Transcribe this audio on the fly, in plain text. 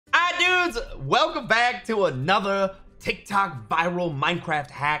dudes, welcome back to another TikTok viral Minecraft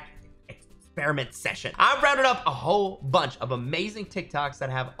hack experiment session. I've rounded up a whole bunch of amazing TikToks that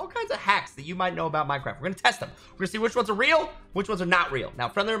have all kinds of hacks that you might know about Minecraft. We're gonna test them. We're gonna see which ones are real, which ones are not real. Now,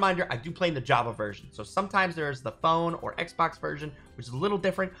 friendly reminder, I do play in the Java version, so sometimes there's the phone or Xbox version, which is a little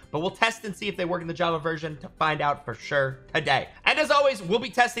different, but we'll test and see if they work in the Java version to find out for sure today. And as always, we'll be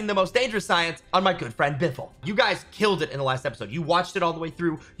testing the most dangerous science on my good friend Biffle. You guys killed it in the last episode. You watched it all the way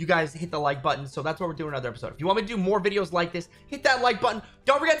through. You guys hit the like button, so that's what we're doing another episode. If you want me to do more videos like this, hit that like button.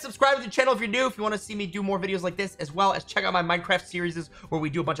 Don't forget to subscribe to the channel if you're new, if you want to see me do more videos like this, as well as check out my Minecraft series where we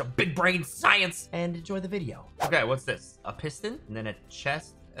do a bunch of big brain science, and enjoy the video. Okay, what's this? A piston, and then a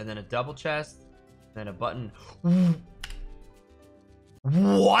chest, and then a double chest, and then a button.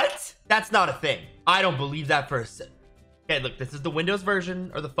 What? That's not a thing. I don't believe that for a second. Okay, look, this is the Windows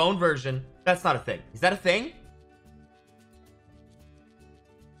version or the phone version. That's not a thing. Is that a thing?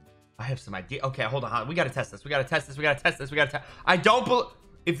 I have some idea. Okay, hold on. We got to test this. We got to test this. We got to test this. We got to I don't believe.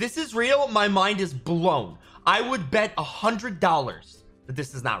 If this is real, my mind is blown. I would bet $100 that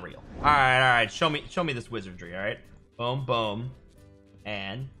this is not real. All right. Show me this wizardry. All right. Boom, boom.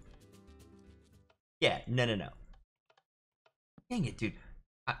 And yeah, no. Dang it, dude.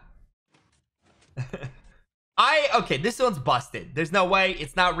 Okay, this one's busted. There's no way.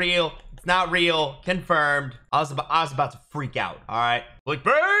 It's not real. It's not real. Confirmed. I was about to freak out. All right. Like,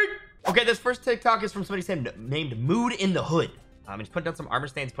 bird. Okay, this first TikTok is from somebody named Mood in the Hood. He's putting down some armor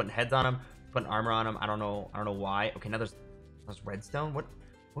stands, putting heads on them, putting armor on them. I don't know why. Okay, now there's redstone. What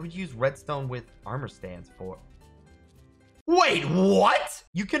would you use redstone with armor stands for? Wait, what?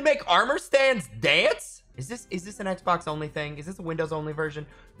 You can make armor stands dance? Is this an Xbox only thing? Is this a Windows only version?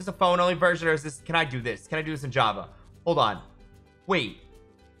 Is this a phone only version, or is this? Can I do this? Can I do this in Java? Hold on. Wait,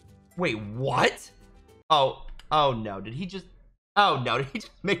 what? Oh no, did he just? Oh no, did he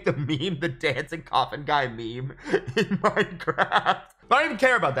just make the meme, the dancing coffin guy meme in Minecraft? But I don't even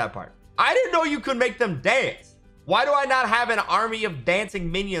care about that part. I didn't know you could make them dance. Why do I not have an army of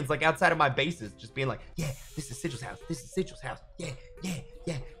dancing minions like outside of my bases just being like, yeah, this is Sigils' house. This is Sigils' house. Yeah.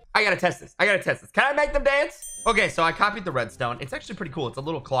 I gotta test this. Can I make them dance? Okay, so I copied the redstone. It's actually pretty cool. It's a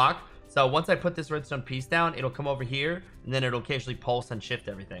little clock. So once I put this redstone piece down, it'll come over here, and then it'll occasionally pulse and shift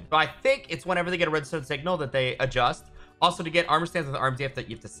everything. So I think it's whenever they get a redstone signal that they adjust. Also, to get armor stands with arms, you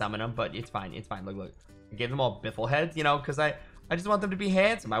have to summon them, but it's fine. Look. I gave them all biffle heads, you know, because I just want them to be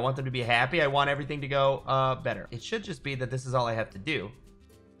handsome. I want them to be happy. I want everything to go better. It should just be that this is all I have to do.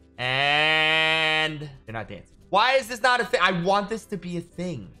 And they're not dancing. Why is this not a thing? I want this to be a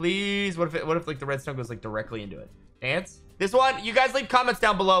thing. Please. What if like the redstone goes like directly into it? Dance? This one, you guys leave comments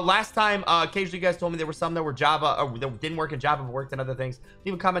down below. Last time, occasionally you guys told me there were some that were Java, or that didn't work in Java, but worked in other things.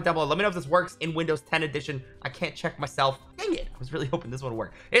 Leave a comment down below. Let me know if this works in Windows 10 edition. I can't check myself. Dang it. I was really hoping this one would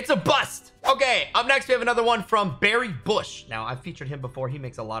work. It's a bust. Okay, up next, we have another one from Barry Bush. Now, I've featured him before. He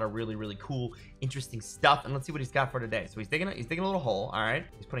makes a lot of really, really cool, interesting stuff. And let's see what he's got for today. So he's digging a little hole. All right.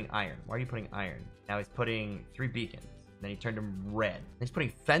 He's putting iron. Why are you putting iron? Now he's putting 3 beacons. Then he turned them red. Then he's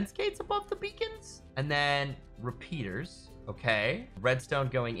putting fence gates above the beacons. And then repeaters. Okay. Redstone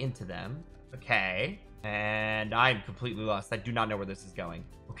going into them. Okay. And I'm completely lost. I do not know where this is going.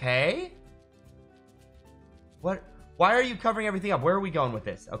 Okay. What? Why are you covering everything up? Where are we going with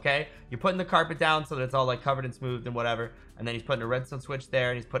this? Okay. You're putting the carpet down so that it's all like covered and smooth and whatever. And then he's putting a redstone switch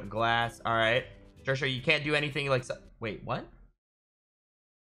there, and he's putting glass. All right. Sure. You can't do anything like so. Wait, what?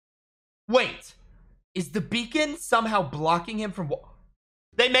 Wait. Is the beacon somehow blocking him from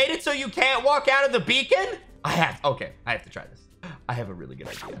They made it so you can't walk out of the beacon? I have to try this. I have a really good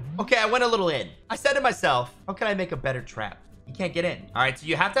idea. Okay, I went a little in. I said to myself, how can I make a better trap? You can't get in. All right, so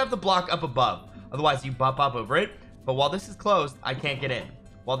you have to have the block up above. Otherwise, you bump up over it. But while this is closed, I can't get in.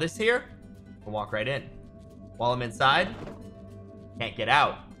 While this here, I can walk right in. While I'm inside, can't get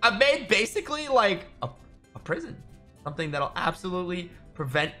out. I've made basically like a prison. Something that'll absolutely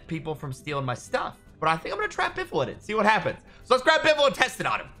prevent people from stealing my stuff. But I think I'm gonna trap Biffle in it. See what happens. So let's grab Biffle and test it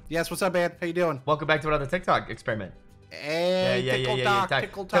on him. Yes, what's up, man? How you doing? Welcome back to another TikTok experiment. Hey, tickle talk.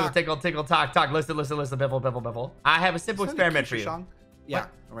 Tickle talk. Listen, Biffle. I have a simple experiment for you. Yeah,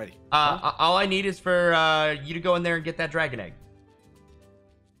 I'm ready. All I need is for you to go in there and get that dragon egg.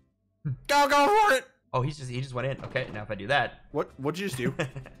 Go for it. Oh, he just went in. Okay, now if I do that. What'd you just do?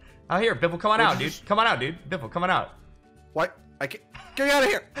 Oh, here, Biffle, come on out, dude. Come on out, dude. Biffle, come on out. What? I can't. Get me out of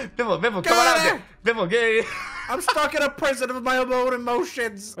here. Biffle, come on out, dude. Biffle, get. I'm stuck in a prison of my own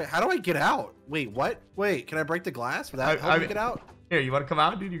emotions. Wait, how do I get out? Wait, what? Wait, can I break the glass without how do I get out? Here, you want to come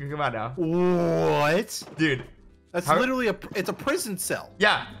out, dude? You can come out now. What? Dude. That's literally it's a prison cell.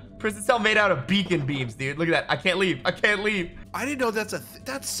 Yeah. Prison cell made out of beacon beams, dude. Look at that. I can't leave. I didn't know that's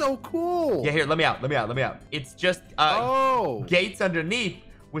that's so cool. Yeah, here, let me out. It's just gates underneath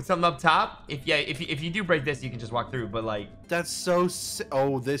with something up top. If you do break this, you can just walk through. But like, that's so sick.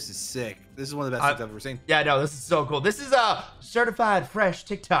 Oh, this is sick. This is one of the best things I've ever seen. Yeah, no, this is so cool. This is a certified fresh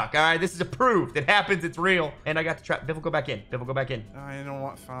TikTok. All right, this is approved. It happens. It's real. And I got the trap. Biffle, go back in. Biffle, go back in. I don't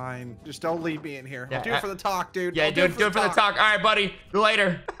want. Fine. Just don't leave me in here. Yeah, I'll do it for the talk, dude. Yeah, do it for the talk. All right, buddy.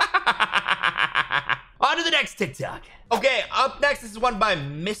 Later. On to the next TikTok. Okay, up next, this is one by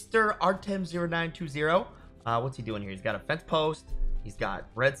Mr. Artem0920. What's he doing here? He's got a fence post. He's got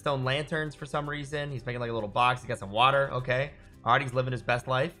redstone lanterns for some reason. He's making like a little box. He's got some water. Okay. All right, he's living his best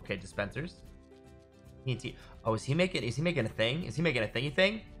life. Okay, dispensers. TNT. Oh, is he making a thing? Is he making a thingy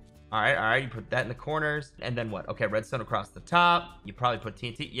thing? All right. You put that in the corners. And then what? Okay, redstone across the top. You probably put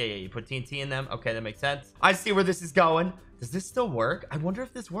TNT. Yeah, you put TNT in them. Okay, that makes sense. I see where this is going. Does this still work? I wonder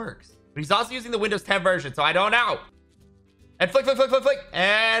if this works. But he's also using the Windows 10 version, so I don't know. And flick.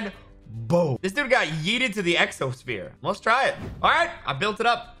 And boom. This dude got yeeted to the exosphere. Let's try it. All right, I built it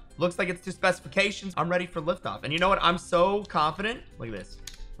up. Looks like it's to specifications. I'm ready for liftoff. And you know what? I'm so confident. Look at this.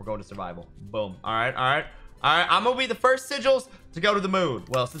 We're going to survival. Boom. All right. I'm going to be the first Sigils to go to the moon.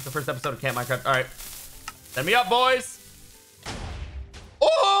 Well, since the first episode of Camp Minecraft. All right. Send me up, boys.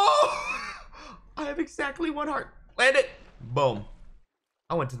 Oh! I have exactly 1 heart. Land it. Boom.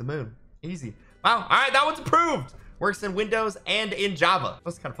 I went to the moon. Easy. Wow. All right. That one's approved. Works in Windows and in Java.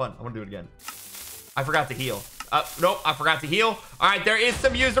 That's kind of fun. I want to do it again. I forgot to heal. Nope, I forgot to heal. All right, there is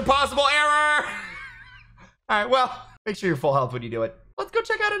some user possible error. All right, well, make sure you're full health when you do it. Let's go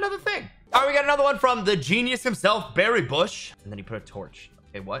check out another thing. All right, we got another one from the genius himself, Barry Bush. And then he put a torch.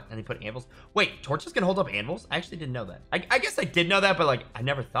 Okay, what? And he put anvils. Wait, torches can hold up anvils? I actually didn't know that. I guess I did know that, but like, I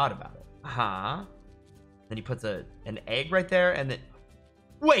never thought about it. Then he puts an egg right there, and then...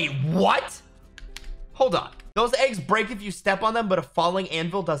 Wait, what? Hold on. Those eggs break if you step on them, but a falling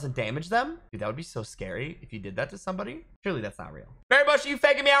anvil doesn't damage them? Dude, that would be so scary if you did that to somebody. Surely that's not real. Barry Bush, are you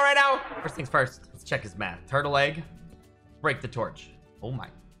faking me out right now? First things first. Let's check his math. Turtle egg. Break the torch. Oh my.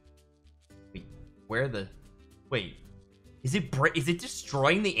 Wait, where the... Wait. Is it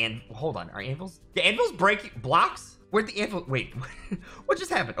destroying the anvil? Hold on. Are anvils... The anvils break blocks? Where'd the anvil... Wait. What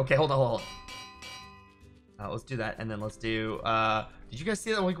just happened? Okay, hold on. Let's do that, and then let's do, did you guys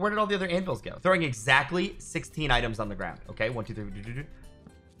see that? Like, where did all the other anvils go? Throwing exactly 16 items on the ground. Okay, 1, 2, 3,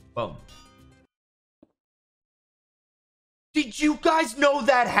 boom. Did you guys know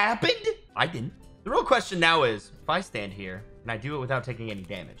that happened? I didn't. The real question now is, if I stand here, and I do it without taking any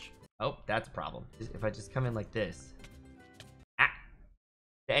damage? Oh, that's a problem. If I just come in like this.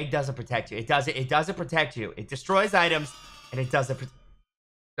 The egg doesn't protect you. It doesn't protect you. It destroys items, and it doesn't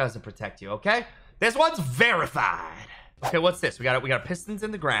protect you, okay? This one's verified. Okay, what's this? We got pistons in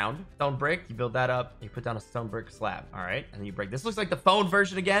the ground. Stone brick. You build that up. You put down a stone brick slab. All right, and then you break. This looks like the phone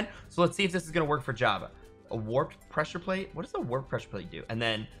version again. So let's see if this is gonna work for Java. A warped pressure plate. What does a warped pressure plate do? And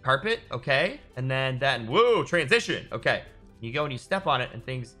then carpet. Okay, and then that. And whoa, transition. Okay, you go and you step on it, and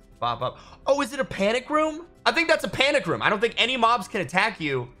things pop up. Oh, is it a panic room? I think that's a panic room. I don't think any mobs can attack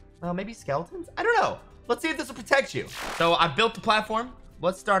you. Maybe skeletons. I don't know. Let's see if this will protect you. So I built the platform.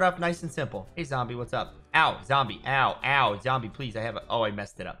 Let's start off nice and simple. Hey, zombie, what's up? Ow, zombie. Ow, ow. Zombie, please. Oh, I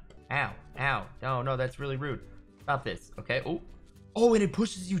messed it up. Ow, ow. No, that's really rude. Stop this. Okay. Oh, and it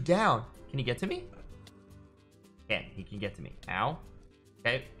pushes you down. Can you get to me? He can get to me. Ow.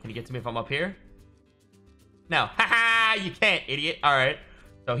 Okay. Can you get to me if I'm up here? No. Haha, you can't, idiot. All right.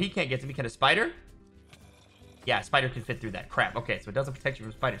 So he can't get to me. Can a spider? Yeah, a spider can fit through that. Crap. Okay, so it doesn't protect you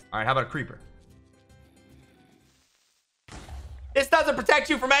from spiders. All right, how about a creeper? This doesn't protect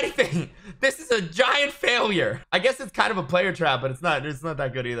you from anything. This is a giant failure. I guess it's kind of a player trap, but it's not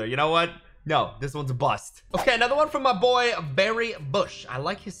that good either. You know what? No, this one's a bust. Okay, another one from my boy, Barry Bush. I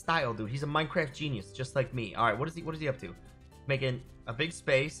like his style, dude. He's a Minecraft genius, just like me. All right, what is he up to? Making a big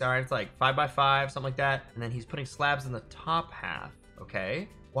space. All right, it's like 5 by 5, something like that. And then he's putting slabs in the top half. Okay,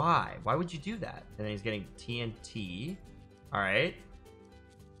 why? Why would you do that? And then he's getting TNT. All right.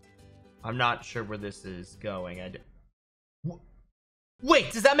 I'm not sure where this is going.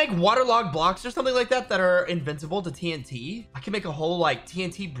 Wait, does that make waterlogged blocks or something like that are invincible to TNT? I can make a whole like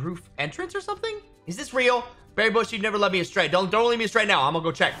TNT proof entrance or something? Is this real? Barry Bush, you'd never let me astray. Don't lead me astray now. I'm gonna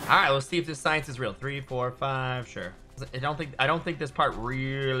go check. All right, let's see if this science is real. 3, 4, 5, sure. I don't think this part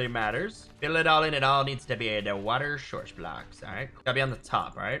really matters. Fill it all in. It all needs to be the water source blocks. All right, gotta be on the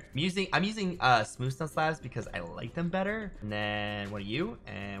top. All right, I'm using smooth stone slabs because I like them better. And then one of you,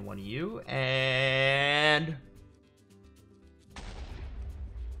 and one of you, and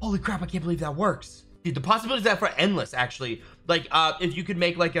holy crap! I can't believe that works. Dude, the possibilities of that are endless, actually. Like, if you could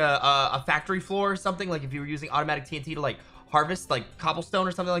make like a factory floor or something, like if you were using automatic TNT to like harvest like cobblestone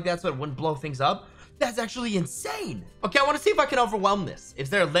or something like that so it wouldn't blow things up. That's actually insane. Okay, I want to see if I can overwhelm this. Is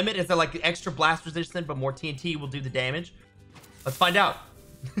there a limit? Is there like extra blast resistant but more TNT will do the damage? Let's find out.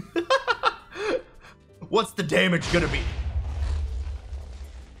 What's the damage gonna be?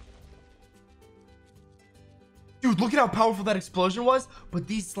 Dude, look at how powerful that explosion was. But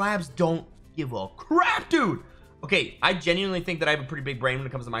these slabs don't give a crap, dude. Okay, I genuinely think that I have a pretty big brain when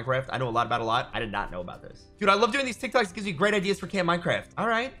it comes to Minecraft. I know a lot about a lot. I did not know about this. Dude, I love doing these TikToks. It gives you great ideas for Camp Minecraft. All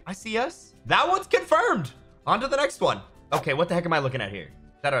right, I see us. That one's confirmed. On to the next one. Okay, what the heck am I looking at here?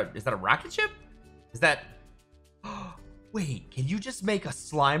 Is that a rocket ship? Is that... Wait, can you just make a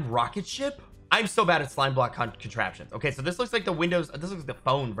slime rocket ship? I'm so bad at slime block contraptions. Okay, so this looks like the Windows... This looks like the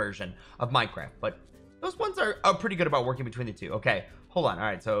phone version of Minecraft, but those ones are pretty good about working between the two. Okay, hold on. All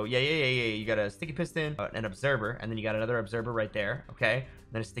right, so yeah. You got a sticky piston, an observer, and then you got another observer right there. Okay,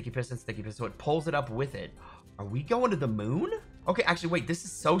 and then a sticky piston, so it pulls it up with it. Are we going to the moon? Okay, actually, wait, this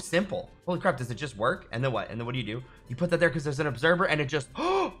is so simple. Holy crap, does it just work? And then what? And then what do? You put that there because there's an observer, and it just...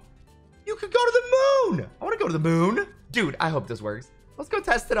 Oh, you could go to the moon. I want to go to the moon. Dude, I hope this works. Let's go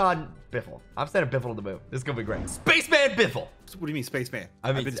test it on Biffle. I'm sending Biffle to the moon. This is gonna be great. Spaceman Biffle. What do you mean, Spaceman?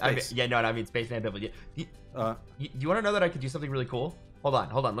 I mean Spaceman Biffle. You want to know that I could do something really cool? Hold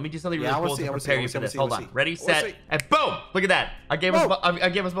on. Let me do something really cool to prepare you for this. Hold on. Ready, set, and boom! Look at that. I gave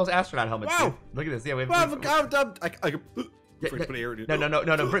us both astronaut helmets. Dude. Look at this. Yeah, we have. No.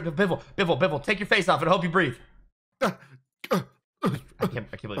 Biffle, take your face off and I hope you breathe. I can't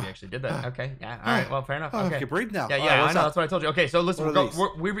believe you actually did that. Okay, yeah, all right, well, fair enough. Okay, you can breathe now. Yeah, I know. That's what I told you. Okay, so listen,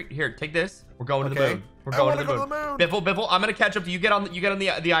 here. Take this. We're going to the moon. We're going to the moon. Biffle, I'm gonna catch up to you. Get on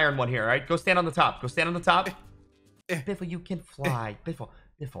the iron one here. All right, go stand on the top. Biffle, you can fly. Biffle,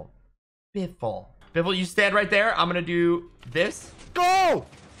 you stand right there. I'm gonna do this. Go!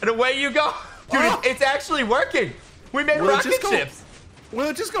 And away you go, dude. It's actually working. We made rocket ships. Will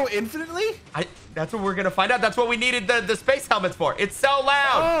it just go infinitely? That's what we're gonna find out. That's what we needed the space helmets for. It's so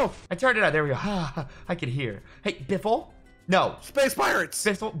loud. I turned it on. There we go. I can hear. Hey, Biffle. No. Space pirates.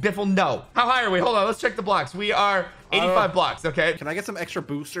 Biffle, no. How high are we? Hold on. Let's check the blocks. We are 85 blocks. Okay. Can I get some extra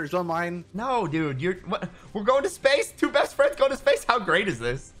boosters on mine? No, dude. We're going to space. Two best friends going to space. How great is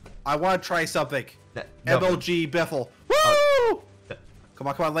this? I want to try something. No. MLG Biffle. Woo! Come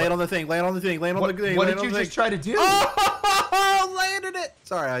on. Lay it on the thing. Land on the thing. What did you just try to do? Oh, landed it.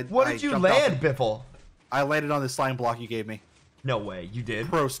 Sorry. What did you land, Biffle? I landed on the slime block you gave me. No way. You did?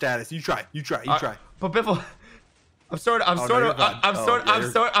 Pro status. You try. But Biffle, I'm sort of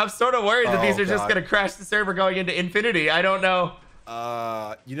worried that these are just gonna crash the server going into infinity. I don't know.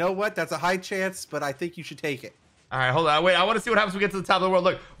 You know what? That's a high chance, but I think you should take it. All right, hold on. Wait, I want to see what happens when we get to the top of the world.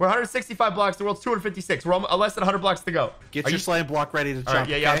 Look, we're 165 blocks. The world's 256. We're less than 100 blocks to go. Get your slime block ready to jump.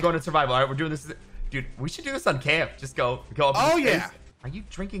 Right, yeah, I'm going to survival. All right, we're doing this. Dude, we should do this on camp. Just go up. Oh, yeah. Are you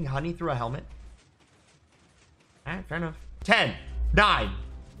drinking honey through a helmet? All right, fair enough. 10, 9,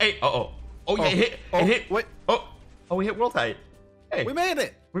 8. Oh, yeah, it hit. What? Oh, we hit world height. Hey. We made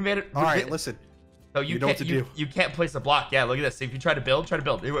it. All right, listen. So you know what to do. You can't place a block. Yeah, look at this. So if you try to build.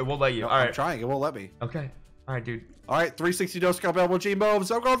 It won't let you. No, all right. I'm trying. It won't let me. Okay. All right, dude. All right, 360 no scope elbow G moves.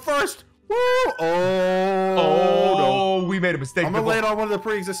 I'm going first. Woo! Oh, no. We made a mistake. I'm going to land on one of the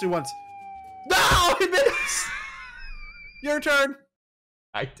pre-existing ones. No! I missed! Your turn.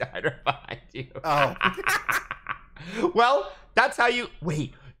 I died right behind you. Oh. Well, that's how you...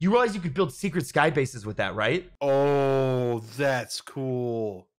 Wait, you realize you could build secret sky bases with that, right? Oh, that's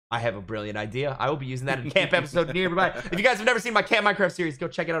cool. I have a brilliant idea. I will be using that in camp episode nearby. If you guys have never seen my Camp Minecraft series, go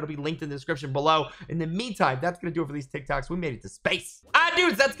check it out. It'll be linked in the description below. In the meantime, that's going to do it for these TikToks. We made it to space.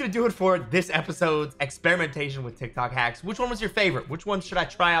 Dudes, that's going to do it for this episode's experimentation with TikTok hacks. Which one was your favorite? Which one should I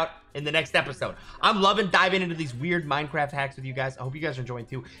try out in the next episode? I'm loving diving into these weird Minecraft hacks with you guys. I hope you guys are enjoying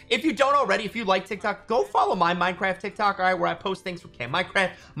too. If you don't already, if you like TikTok, go follow my Minecraft TikTok, all right, where I post things from Camp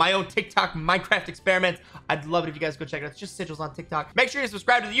Minecraft, my own TikTok Minecraft experiments. I'd love it if you guys go check it out. It's just Sigils on TikTok. Make sure you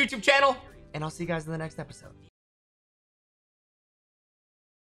subscribe to the YouTube channel, and I'll see you guys in the next episode.